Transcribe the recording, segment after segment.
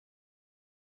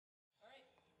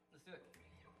Let's do it.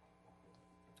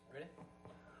 Ready?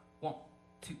 1,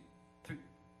 2, 3.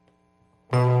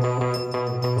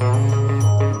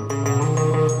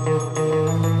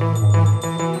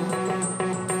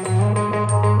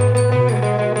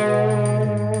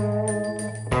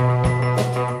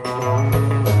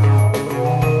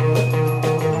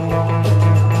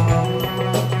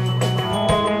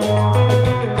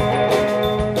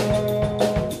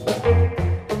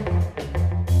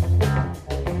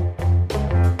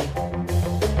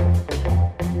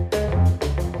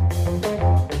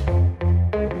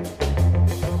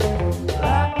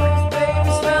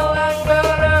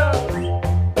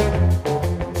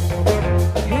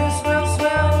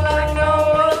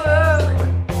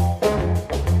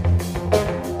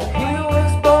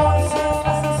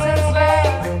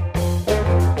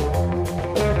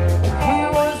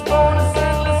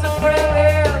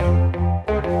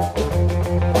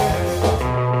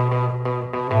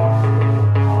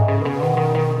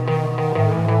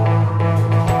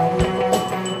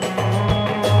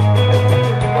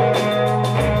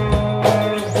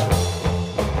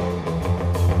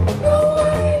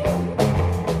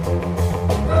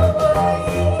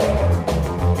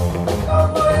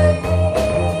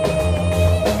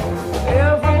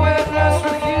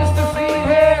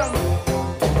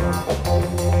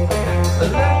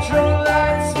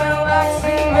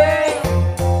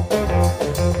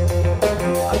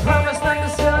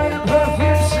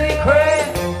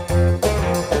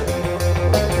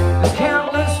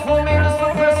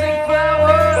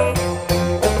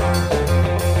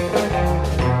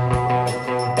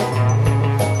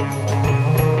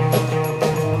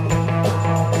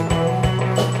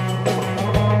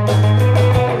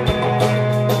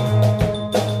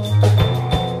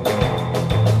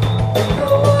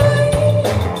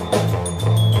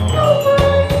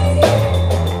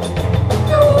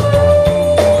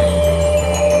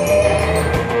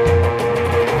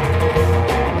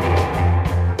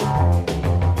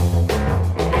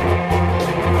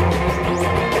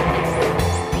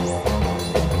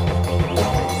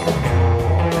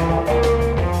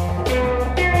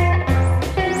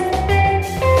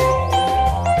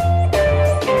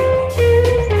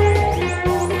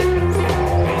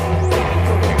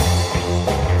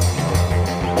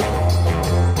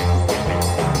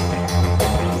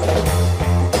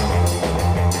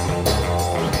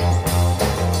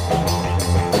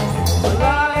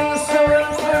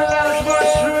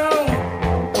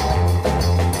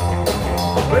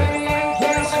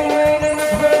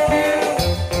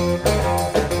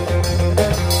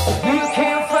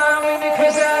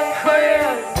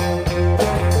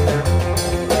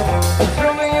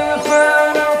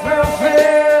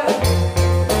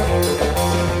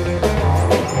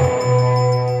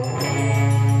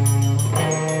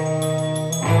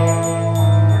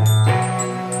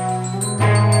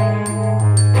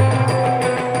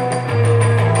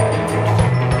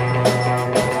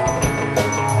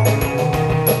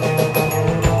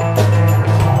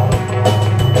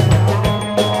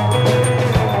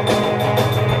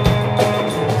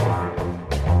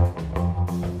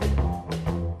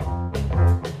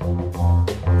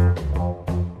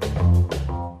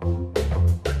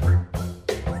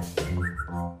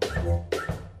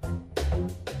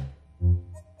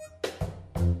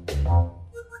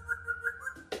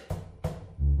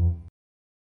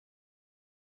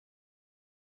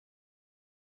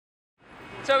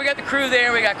 So we got the crew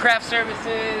there, we got craft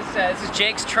services, this is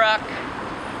Jake's truck,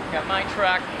 we got my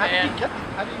truck. How do you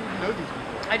know these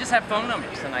people? I just have phone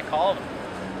numbers and I call them.